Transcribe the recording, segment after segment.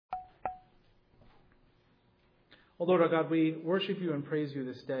Oh Lord our God, we worship you and praise you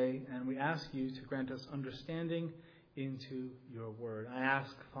this day, and we ask you to grant us understanding into your word. I ask,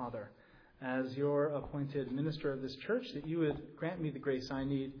 Father, as your appointed minister of this church, that you would grant me the grace I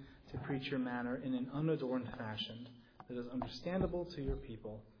need to preach your manner in an unadorned fashion that is understandable to your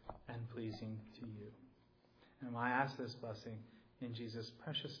people and pleasing to you. And I ask this blessing in Jesus'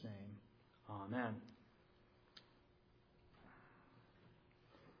 precious name. Amen.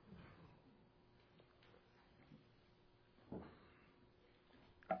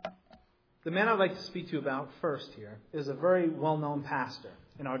 The man I'd like to speak to you about first here is a very well-known pastor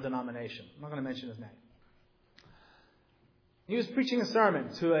in our denomination. I'm not going to mention his name. He was preaching a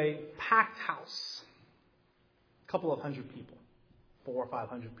sermon to a packed house, a couple of hundred people, 400 or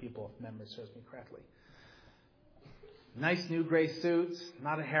 500 people, if memory serves me correctly. Nice new gray suits,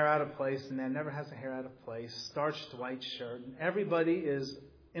 not a hair out of place, and man never has a hair out of place, starched white shirt. And everybody is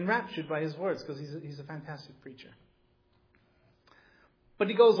enraptured by his words because he's a fantastic preacher. But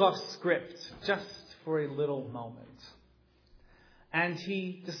he goes off script just for a little moment. And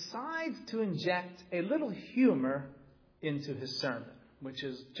he decides to inject a little humor into his sermon, which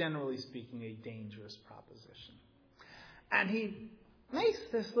is, generally speaking, a dangerous proposition. And he makes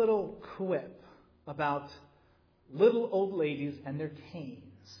this little quip about little old ladies and their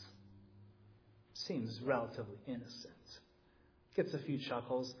canes. Seems relatively innocent. Gets a few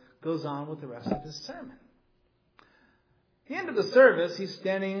chuckles, goes on with the rest of his sermon. At the end of the service, he's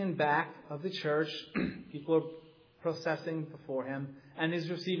standing in back of the church. People are processing before him, and he's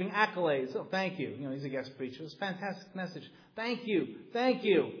receiving accolades. Oh, thank you. He's a guest preacher. It's a fantastic message. Thank you. Thank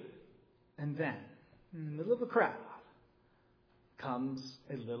you. And then, in the middle of the crowd, comes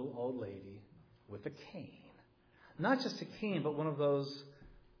a little old lady with a cane. Not just a cane, but one of those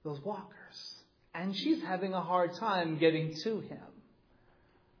walkers. And she's having a hard time getting to him.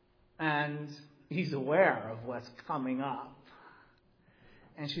 And he's aware of what's coming up.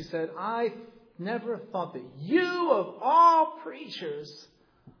 And she said, I never thought that you, of all preachers,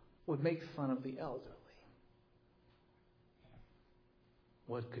 would make fun of the elderly.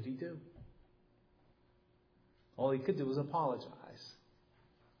 What could he do? All he could do was apologize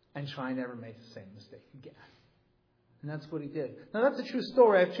and try and never make the same mistake again. And that's what he did. Now, that's a true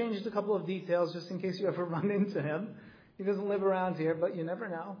story. I've changed a couple of details just in case you ever run into him. He doesn't live around here, but you never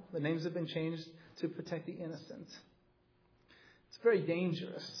know. The names have been changed to protect the innocent. It's very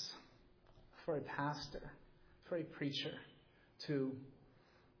dangerous for a pastor, for a preacher, to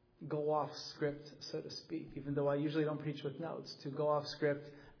go off script, so to speak, even though I usually don't preach with notes, to go off script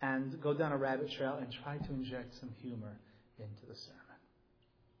and go down a rabbit trail and try to inject some humor into the sermon.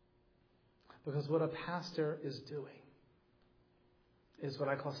 Because what a pastor is doing is what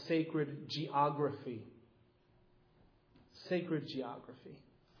I call sacred geography. Sacred geography.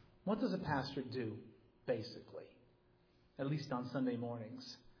 What does a pastor do, basically? At least on Sunday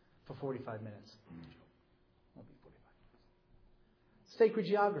mornings for 45 minutes. Won't be 45 minutes. Sacred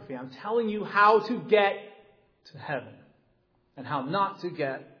geography. I'm telling you how to get to heaven and how not to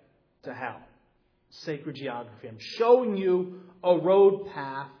get to hell. Sacred geography. I'm showing you a road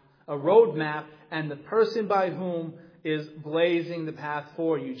path, a road map, and the person by whom is blazing the path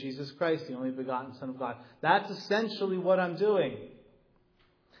for you, Jesus Christ, the only begotten Son of God. That's essentially what I'm doing.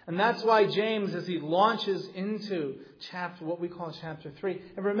 And that's why James, as he launches into what we call chapter 3,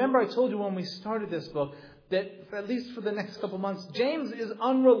 and remember I told you when we started this book that at least for the next couple months, James is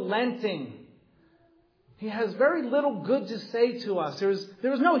unrelenting. He has very little good to say to us. There's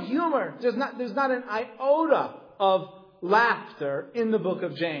no humor. There's not an iota of laughter in the book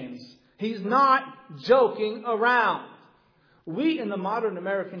of James. He's not joking around. We in the modern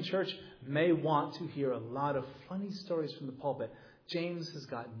American church may want to hear a lot of funny stories from the pulpit. James has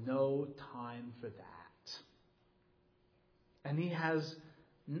got no time for that. And he has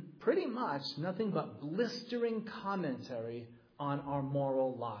pretty much nothing but blistering commentary on our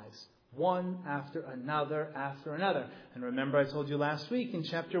moral lives. One after another after another. And remember I told you last week in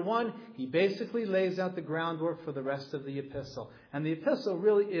chapter 1, he basically lays out the groundwork for the rest of the epistle. And the epistle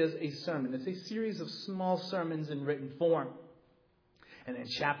really is a sermon. It's a series of small sermons in written form. And in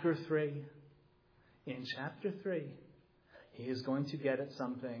chapter 3, he is going to get at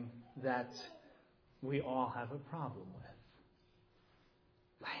something that we all have a problem with.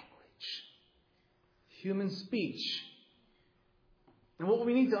 Language. Human speech. And what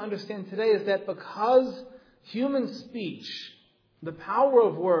we need to understand today is that because human speech, the power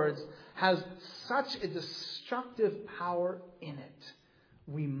of words, has such a destructive power in it,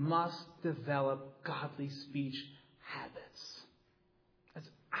 we must develop godly speech habits. That's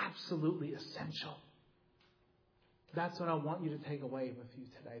absolutely essential. That's what I want you to take away with you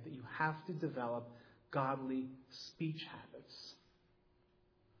today, that you have to develop godly speech habits.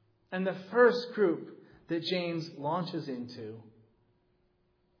 And the first group that James launches into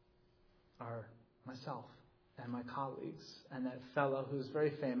are myself and my colleagues and that fellow who's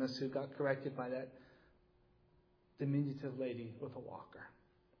very famous who got corrected by that diminutive lady with a walker.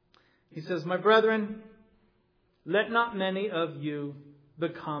 He says, "My brethren, let not many of you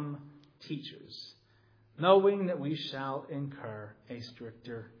become teachers, knowing that we shall incur a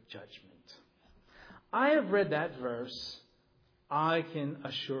stricter judgment." I have read that verse, I can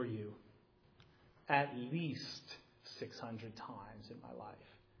assure you, at least 600 times in my life.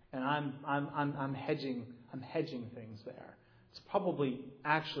 And I'm hedging things there. It's probably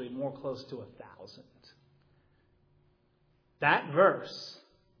actually more close to 1,000. That verse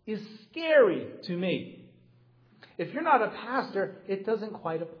is scary to me. If you're not a pastor, it doesn't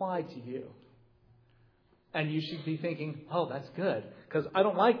quite apply to you. And you should be thinking, oh, that's good, because I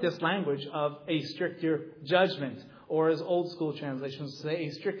don't like this language of a stricter judgment, or as old school translations say,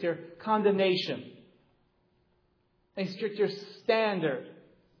 a stricter condemnation, a stricter standard.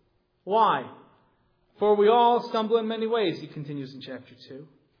 Why? For we all stumble in many ways, he continues in chapter 2,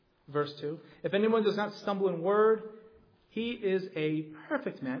 verse 2. If anyone does not stumble in word, he is a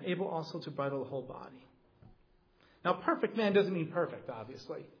perfect man, able also to bridle the whole body. Now, perfect man doesn't mean perfect,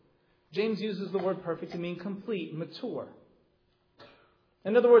 obviously. James uses the word perfect to mean complete, mature.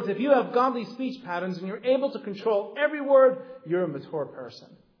 In other words, if you have godly speech patterns and you're able to control every word, you're a mature person.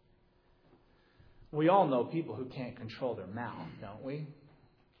 We all know people who can't control their mouth, don't we?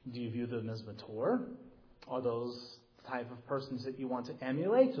 Do you view them as mature? Are those the type of persons that you want to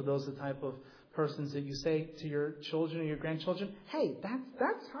emulate? Are those the type of persons that you say to your children or your grandchildren, hey,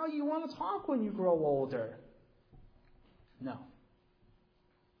 that's how you want to talk when you grow older? No.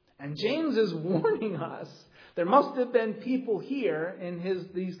 And James is warning us. There must have been people here in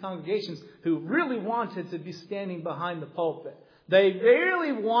these congregations who really wanted to be standing behind the pulpit. They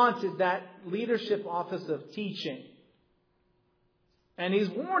really wanted that leadership office of teaching. And he's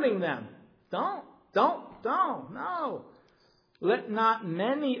warning them, don't, no. Let not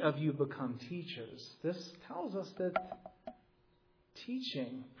many of you become teachers. This tells us that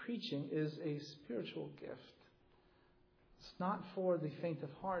preaching is a spiritual gift. It's not for the faint of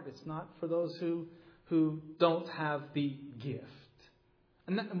heart. It's not for those who don't have the gift.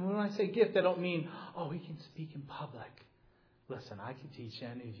 And when I say gift, I don't mean, he can speak in public. Listen, I can teach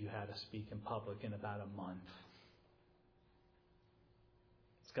any of you how to speak in public in about a month.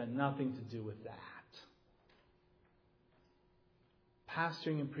 It's got nothing to do with that.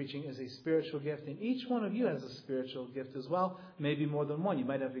 Pastoring and preaching is a spiritual gift, and each one of you has a spiritual gift as well, maybe more than one. You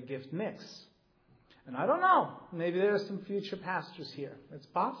might have a gift mix. And I don't know, maybe there are some future pastors here. It's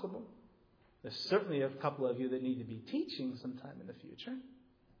possible. There's certainly a couple of you that need to be teaching sometime in the future.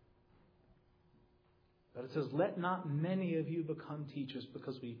 But it says, let not many of you become teachers,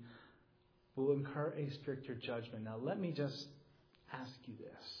 because we will incur a stricter judgment. Now, let me just ask you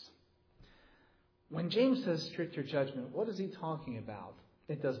this. When James says stricter judgment, what is he talking about?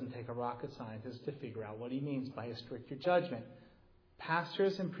 It doesn't take a rocket scientist to figure out what he means by a stricter judgment.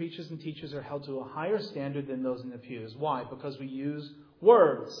 Pastors and preachers and teachers are held to a higher standard than those in the pews. Why? Because we use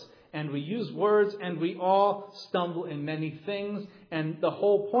words. And we use words, and we all stumble in many things. And the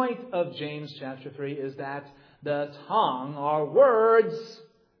whole point of James chapter 3 is that the tongue, our words,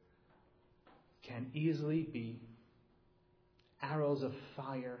 can easily be arrows of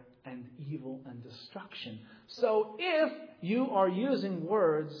fire and evil and destruction. So if you are using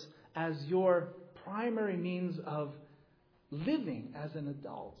words as your primary means of living as an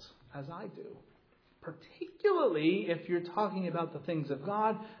adult, as I do, particularly if you're talking about the things of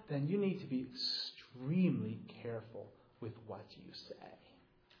God, then you need to be extremely careful with what you say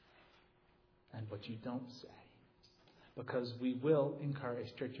and what you don't say, because we will incur a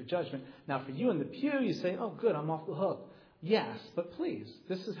stricter judgment. Now, for you in the pew, you say, oh, good, I'm off the hook. Yes, but please,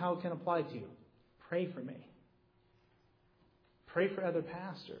 this is how it can apply to you. Pray for me. Pray for other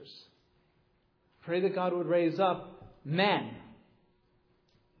pastors. Pray that God would raise up men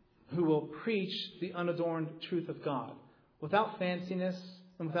who will preach the unadorned truth of God without fanciness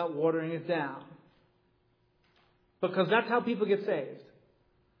and without watering it down. Because that's how people get saved.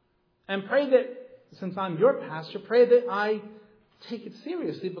 And pray that, since I'm your pastor, pray that I take it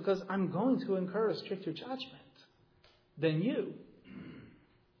seriously, because I'm going to incur a stricter judgment than you.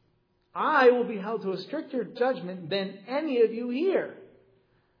 I will be held to a stricter judgment than any of you here.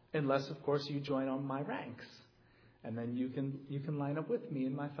 Unless, of course, you join on my ranks. And then you can line up with me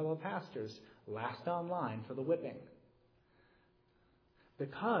and my fellow pastors, last online for the whipping.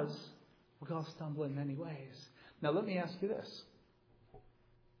 Because we all stumble in many ways. Now let me ask you this.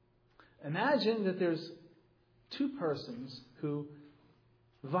 Imagine that there's two persons who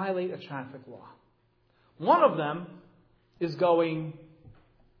violate a traffic law. One of them is going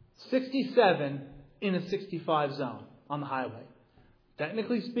 67 in a 65 zone on the highway.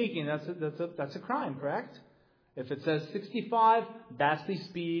 Technically speaking, that's a crime, correct? If it says 65, that's the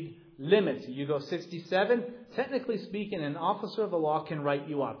speed limit. You go 67, technically speaking, an officer of the law can write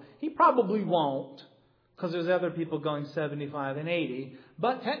you up. He probably won't, because there's other people going 75 and 80.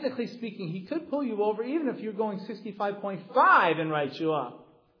 But technically speaking, he could pull you over even if you're going 65.5 and write you up.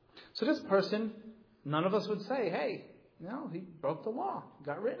 So this person, none of us would say, hey, no, he broke the law,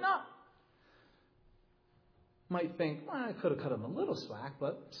 got written up. Might think, well, I could have cut him a little slack,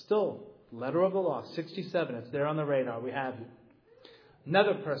 but still, letter of the law, 67, it's there on the radar, we have you.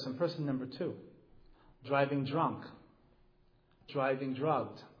 Another person number 2, driving drunk, driving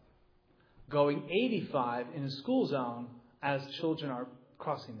drugged, going 85 in a school zone as children are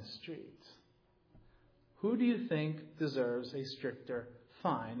crossing the streets. Who do you think deserves a stricter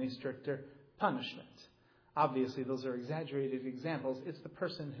fine, a stricter punishment? Obviously, those are exaggerated examples. It's the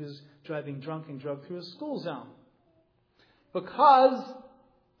person who's driving drunk and drugged through a school zone. Because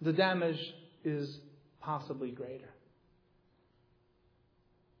the damage is possibly greater.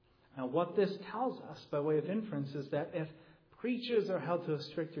 Now, what this tells us, by way of inference, is that if preachers are held to a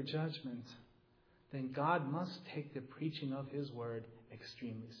stricter judgment, then God must take the preaching of His Word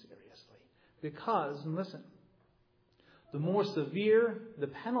extremely seriously. Because, and listen, the more severe the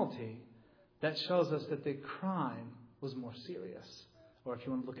penalty, that shows us that the crime was more serious. Or if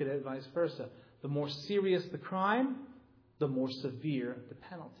you want to look at it vice versa, the more serious the crime, the more severe the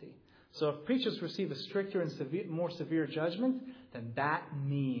penalty. So if preachers receive a stricter and more severe judgment, then that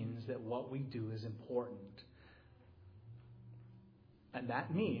means that what we do is important. And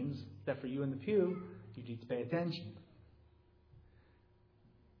that means that for you in the pew, you need to pay attention.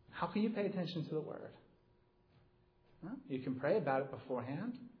 How can you pay attention to the Word? Well, you can pray about it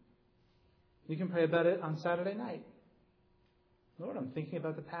beforehand. You can pray about it on Saturday night. Lord, I'm thinking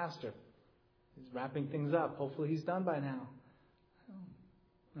about the pastor. He's wrapping things up. Hopefully he's done by now.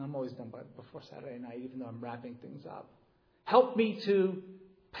 I'm always done before Saturday night, even though I'm wrapping things up. Help me to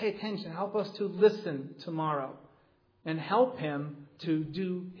pay attention. Help us to listen tomorrow. And help him to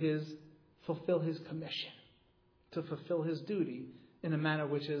fulfill his commission. To fulfill his duty in a manner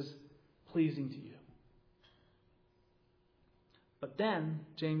which is pleasing to you. But then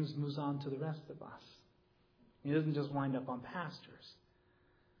James moves on to the rest of us. He doesn't just wind up on pastors.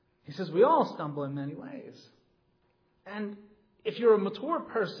 He says we all stumble in many ways. And if you're a mature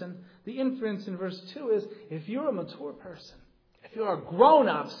person, the inference in verse 2 is, if you're a mature person, if you're a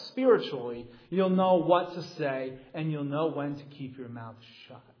grown-up spiritually, you'll know what to say and you'll know when to keep your mouth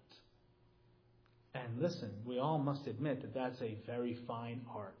shut. And listen, we all must admit that that's a very fine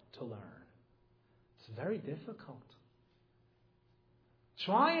art to learn. It's very difficult.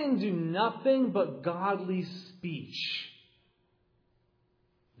 Try and do nothing but godly speech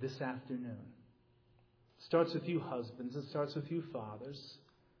this afternoon. It starts with you husbands. It starts with you fathers.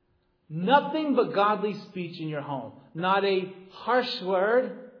 Nothing but godly speech in your home. Not a harsh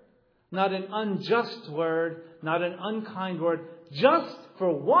word. Not an unjust word. Not an unkind word. Just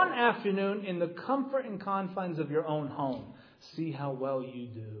for one afternoon in the comfort and confines of your own home. See how well you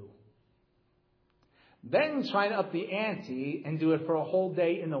do. Then try to up the ante and do it for a whole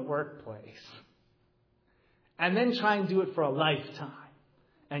day in the workplace. And then try and do it for a lifetime.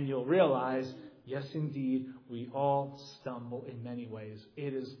 And you'll realize, yes, indeed, we all stumble in many ways.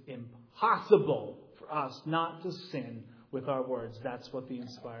 It is impossible for us not to sin with our words. That's what the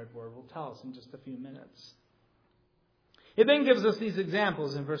inspired word will tell us in just a few minutes. It then gives us these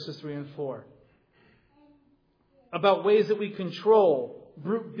examples in verses 3 and 4 about ways that we control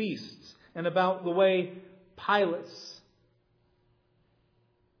brute beasts and about the way pilots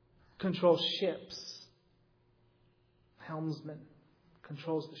control ships. Helmsman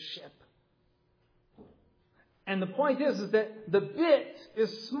controls the ship. And the point is that the bit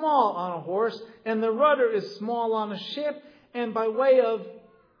is small on a horse and the rudder is small on a ship. And by way of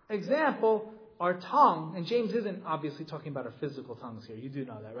example, our tongue, and James isn't obviously talking about our physical tongues here. You do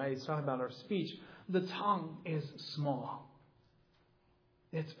know that, right? He's talking about our speech. The tongue is small.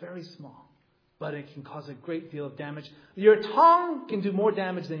 It's very small. But it can cause a great deal of damage. Your tongue can do more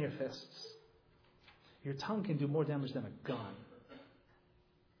damage than your fists. Your tongue can do more damage than a gun.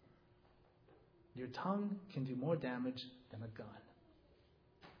 Your tongue can do more damage than a gun.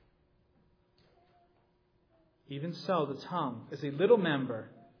 Even so, the tongue is a little member,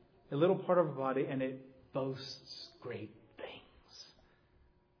 a little part of our body, and it boasts great things.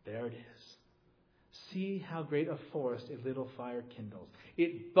 There it is. See how great a forest a little fire kindles.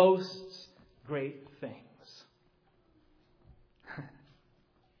 It boasts great things.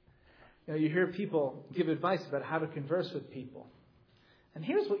 You hear people give advice about how to converse with people. And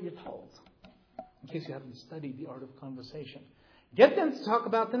here's what you're told, in case you haven't studied the art of conversation. Get them to talk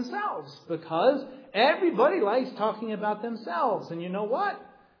about themselves, because everybody likes talking about themselves. And you know what?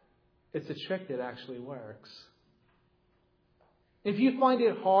 It's a trick that actually works. If you find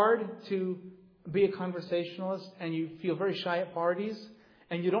it hard to be a conversationalist and you feel very shy at parties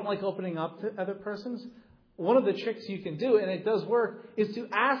and you don't like opening up to other persons, one of the tricks you can do, and it does work, is to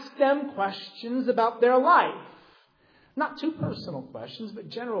ask them questions about their life. Not too personal questions, but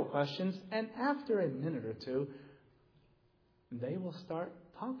general questions. And after a minute or two, they will start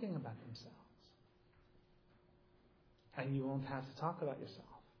talking about themselves. And you won't have to talk about yourself.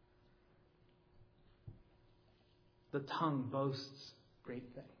 The tongue boasts great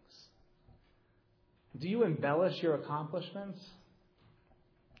things. Do you embellish your accomplishments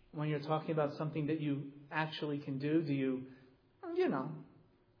when you're talking about something that you actually can do? Do you,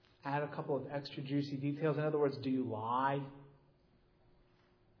 add a couple of extra juicy details? In other words, do you lie?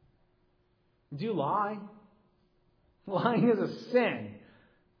 Do you lie? Lying is a sin.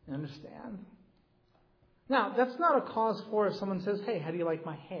 You understand? Now, that's not a cause for if someone says, hey, how do you like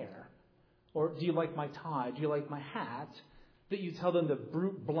my hair? Or do you like my tie? Do you like my hat? That you tell them the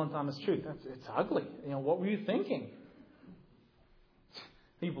brute, blunt, honest truth. It's ugly. What were you thinking?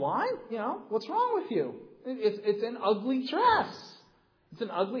 Are you blind? What's wrong with you? It's an ugly dress. It's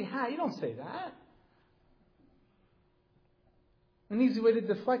an ugly hat. You don't say that. An easy way to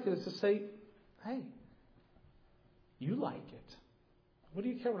deflect it is to say, hey, you like it. What do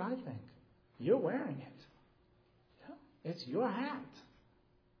you care what I think? You're wearing it. It's your hat.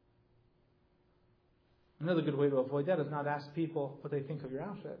 Another good way to avoid that is not ask people what they think of your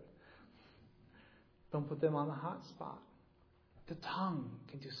outfit. Don't put them on the hot spot. The tongue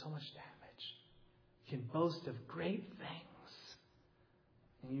can do so much damage. It can boast of great things.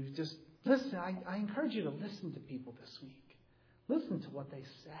 And you just listen. I encourage you to listen to people this week. Listen to what they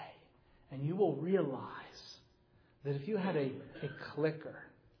say. And you will realize that if you had a clicker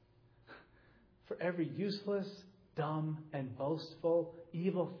for every useless, dumb, and boastful,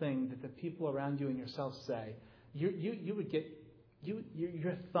 evil thing that the people around you and yourself say, you would get,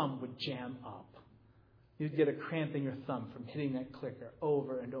 your thumb would jam up. You'd get a cramp in your thumb from hitting that clicker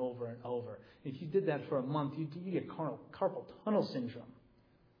over and over and over. If you did that for a month, you get carpal tunnel syndrome.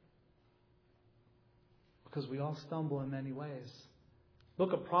 Because we all stumble in many ways. The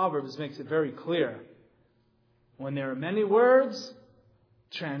book of Proverbs makes it very clear. When there are many words,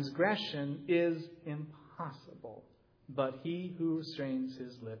 transgression is impossible. But he who restrains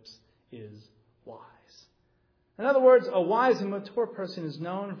his lips is wise. In other words, a wise and mature person is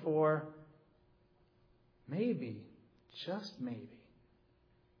known for maybe, just maybe,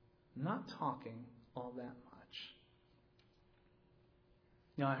 not talking all that much.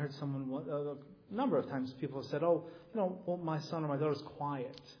 I heard someone, a number of times people have said, my son or my daughter's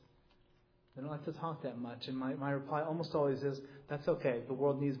quiet. They don't like to talk that much. And my reply almost always is, that's okay. The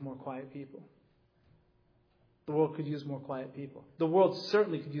world needs more quiet people. The world could use more quiet people. The world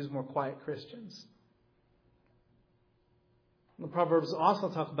certainly could use more quiet Christians. The Proverbs also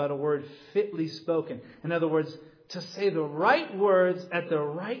talk about a word fitly spoken. In other words, to say the right words at the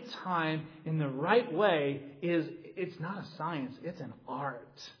right time in the right way it's not a science, it's an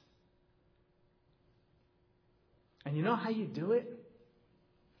art. And you know how you do it?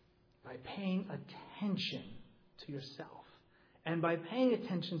 By paying attention to yourself. And by paying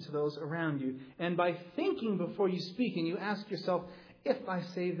attention to those around you. And by thinking before you speak. And you ask yourself, if I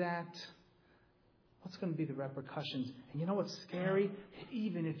say that, what's going to be the repercussions? And you know what's scary?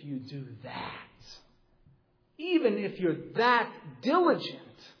 Even if you do that, even if you're that diligent,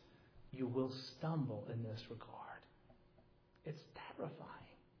 you will stumble in this regard. It's terrifying.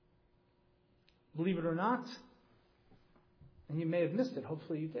 Believe it or not, and you may have missed it.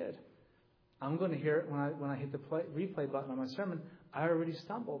 Hopefully you did. I'm going to hear it when I hit the replay button on my sermon. I already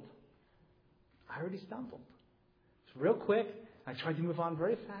stumbled. It's real quick. I tried to move on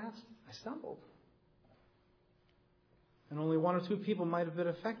very fast. I stumbled. And only one or two people might have been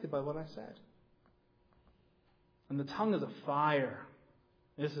affected by what I said. And the tongue is a fire.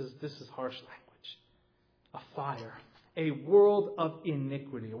 This is harsh language. A fire. A world of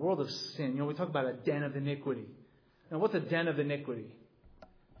iniquity. A world of sin. We talk about a den of iniquity. Now, what's a den of iniquity?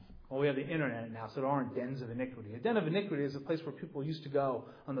 Well, we have the internet now, so there aren't dens of iniquity. A den of iniquity is a place where people used to go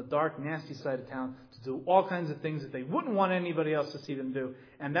on the dark, nasty side of town to do all kinds of things that they wouldn't want anybody else to see them do.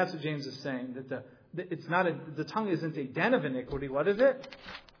 And that's what James is saying, that the tongue isn't a den of iniquity. What is it?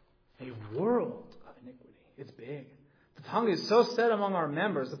 A world of iniquity. It's big. The tongue is so set among our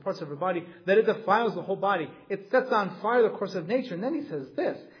members, the parts of our body, that it defiles the whole body. It sets on fire the course of nature. And then he says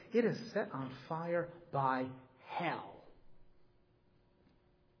this, it is set on fire by hell.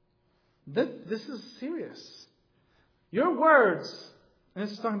 This is serious. Your words, and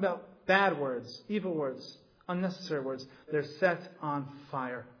this is talking about bad words, evil words, unnecessary words, they're set on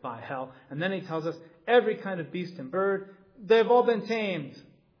fire by hell. And then he tells us every kind of beast and bird, they've all been tamed.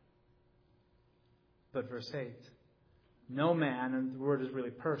 But verse 8, no man, and the word is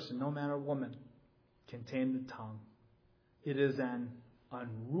really person, no man or woman can tame the tongue. It is an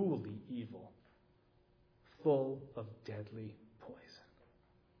unruly evil, full of deadly poison.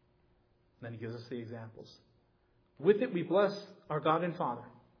 Then he gives us the examples. With it we bless our God and Father.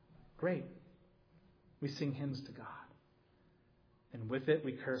 Great. We sing hymns to God. And with it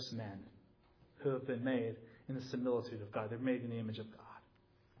we curse men who have been made in the similitude of God. They're made in the image of God.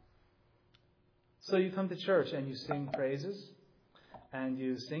 So you come to church and you sing praises and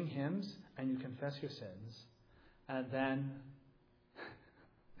you sing hymns and you confess your sins. And then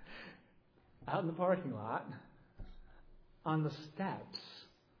out in the parking lot, on the steps,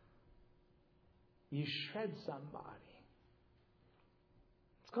 you shred somebody.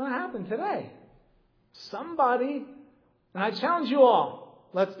 It's going to happen today. Somebody, and I challenge you all.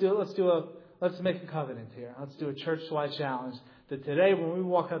 Let's make a covenant here. Let's do a church-wide challenge that today, when we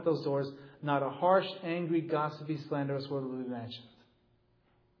walk out those doors, not a harsh, angry, gossipy, slanderous word will be mentioned.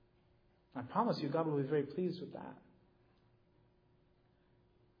 I promise you, God will be very pleased with that.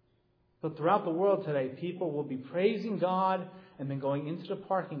 But throughout the world today, people will be praising God and then going into the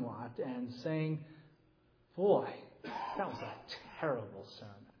parking lot and saying, boy, that was a terrible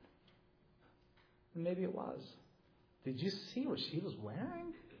sermon. And maybe it was. Did you see what she was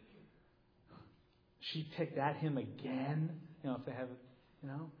wearing? She picked at him again. If they have,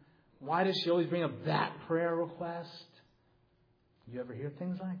 Why does she always bring up that prayer request? You ever hear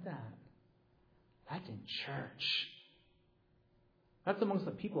things like that? That's in church. That's amongst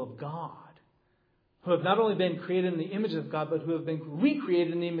the people of God, who have not only been created in the image of God, but who have been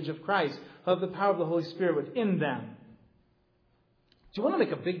recreated in the image of Christ, who have the power of the Holy Spirit within them. Do you want to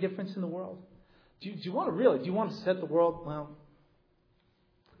make a big difference in the world? Do you want to set the world,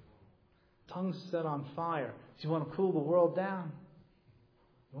 tongues set on fire. Do you want to cool the world down?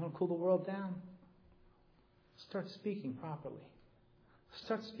 You want to cool the world down? Start speaking properly.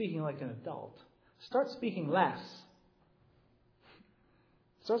 Start speaking like an adult. Start speaking less.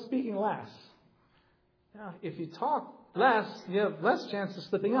 Start speaking less. If you talk less, you have less chance of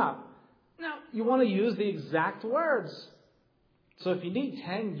slipping up. Now, you want to use the exact words. So if you need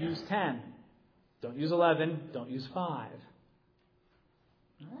 10, use 10. Don't use 11. Don't use 5. All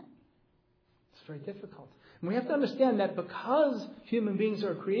right? It's very difficult. And we have to understand that because human beings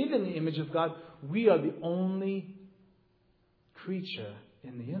are created in the image of God, we are the only creature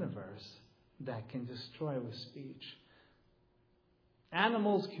in the universe that can destroy with speech.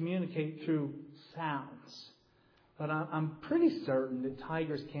 Animals communicate through sounds. But I'm pretty certain that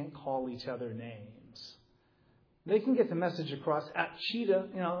tigers can't call each other names. They can get the message across. Cheetah,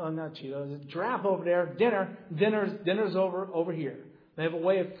 not cheetah, giraffe over there, dinner's over here. They have a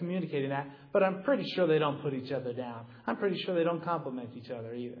way of communicating that. But I'm pretty sure they don't put each other down. I'm pretty sure they don't compliment each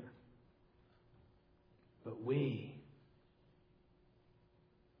other either. But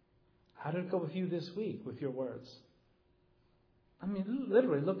how did it go with you this week with your words? I mean,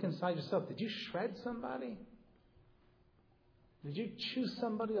 literally look inside yourself. Did you shred somebody? Did you chew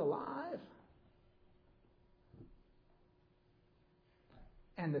somebody alive?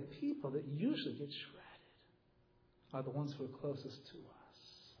 And the people that usually get shredded are the ones who are closest to us,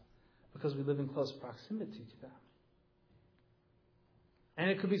 because we live in close proximity to them.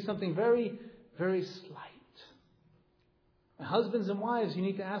 And it could be something very, very slight. And husbands and wives, you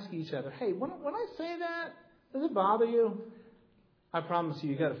need to ask each other, hey, when I say that, does it bother you? I promise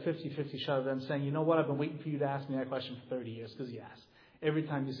you got a 50-50 shot of them saying, you know what, I've been waiting for you to ask me that question for 30 years, because yes, every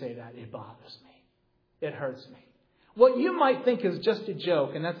time you say that, it bothers me. It hurts me. What you might think is just a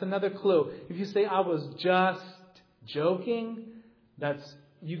joke, and that's another clue. If you say, I was just joking,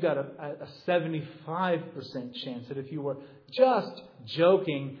 you got a 75% chance that if you were just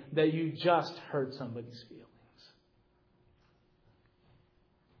joking, that you just hurt somebody's feelings.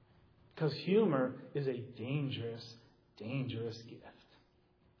 Because humor is a dangerous, dangerous gift.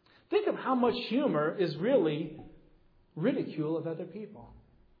 Think of how much humor is really ridicule of other people.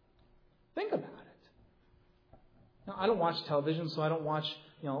 Think about it. Now, I don't watch television, so I don't watch,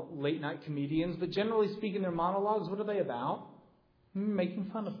 late night comedians. But generally speaking, their monologues, what are they about? Making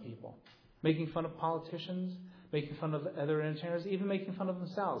fun of people. Making fun of politicians. making fun of other entertainers, even making fun of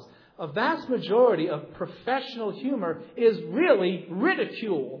themselves. A vast majority of professional humor is really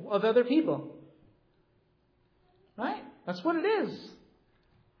ridicule of other people. Right? That's what it is.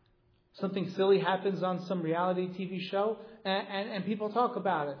 Something silly happens on some reality TV show, and people talk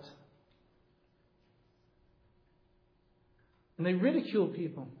about it. And they ridicule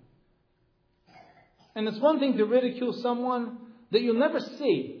people. And it's one thing to ridicule someone that you'll never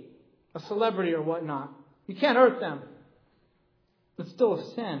see, a celebrity or whatnot. You can't hurt them. It's still a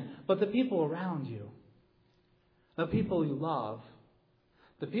sin. But the people around you, the people you love,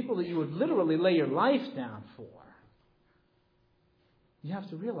 the people that you would literally lay your life down for, you have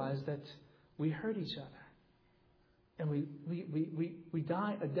to realize that we hurt each other. And we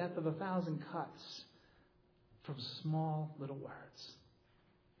die a death of 1,000 cuts from small little words.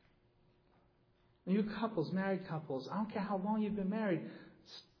 And you couples, married couples, I don't care how long you've been married,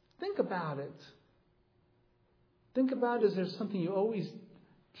 think about it. Think about, is there something you always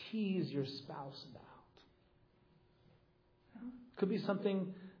tease your spouse about? It could be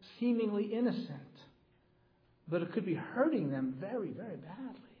something seemingly innocent, but it could be hurting them very, very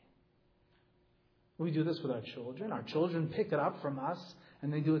badly. We do this with our children. Our children pick it up from us,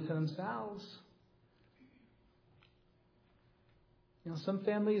 and they do it to themselves. Some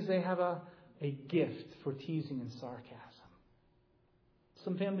families, they have a gift for teasing and sarcasm.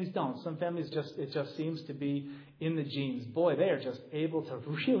 Some families don't. Some families it just seems to be in the genes. Boy, they are just able to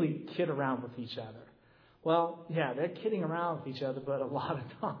really kid around with each other. Well, yeah, they're kidding around with each other, but a lot of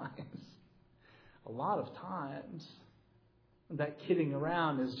times, that kidding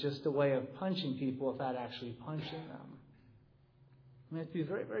around is just a way of punching people without actually punching them. We have to be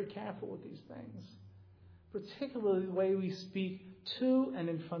very, very careful with these things. Particularly the way we speak to and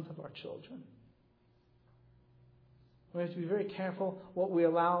in front of our children. We have to be very careful what we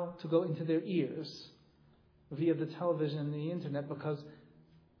allow to go into their ears via the television and the internet, because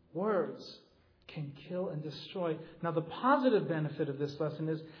words can kill and destroy. Now, the positive benefit of this lesson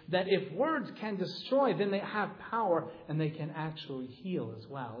is that if words can destroy, then they have power and they can actually heal as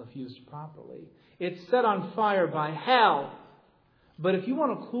well if used properly. It's set on fire by hell. But if you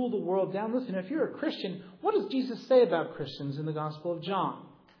want to cool the world down, listen, if you're a Christian, what does Jesus say about Christians in the Gospel of John?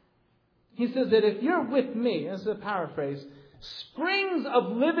 He says that if you're with me, as a paraphrase, springs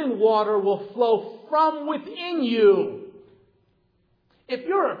of living water will flow from within you. If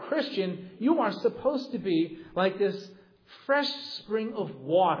you're a Christian, you are supposed to be like this fresh spring of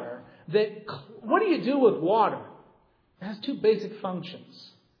water. What do you do with water? It has two basic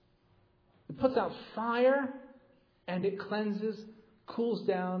functions. It puts out fire, and it cleanses, cools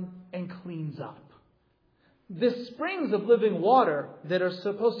down, and cleans up. The springs of living water that are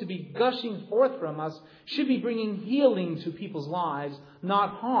supposed to be gushing forth from us should be bringing healing to people's lives,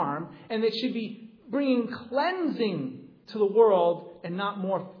 not harm. And it should be bringing cleansing to the world and not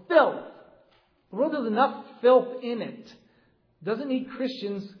more filth. The world has enough filth in it. It doesn't need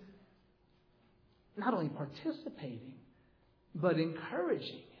Christians not only participating, but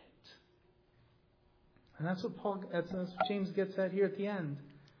encouraging it. And that's what James gets at here at the end.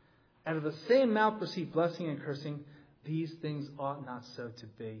 Out of the same mouth proceed blessing and cursing. These things ought not so to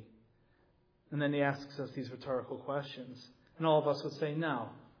be. And then he asks us these rhetorical questions. And all of us would say no.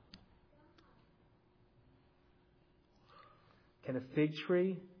 Can a fig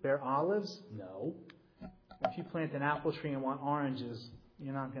tree bear olives? No. If you plant an apple tree and want oranges,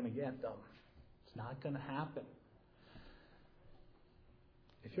 you're not going to get them. It's not going to happen.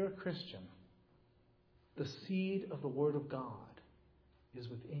 If you're a Christian, the seed of the Word of God is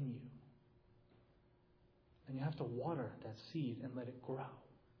within you. And you have to water that seed and let it grow.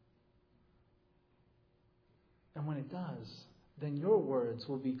 And when it does, then your words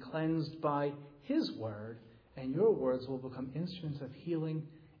will be cleansed by His Word, and your words will become instruments of healing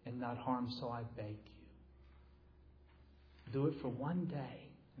and not harm. So I beg you, do it for one day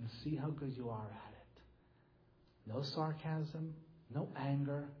and see how good you are at it. No sarcasm, no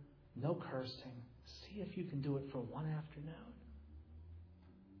anger, no cursing. See if you can do it for one afternoon.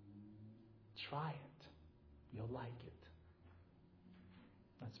 Try it. You'll like it.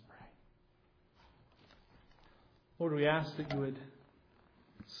 Let's pray. Lord, we ask that you would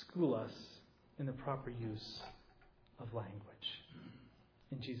school us in the proper use of language.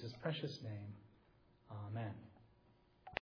 In Jesus' precious name, amen.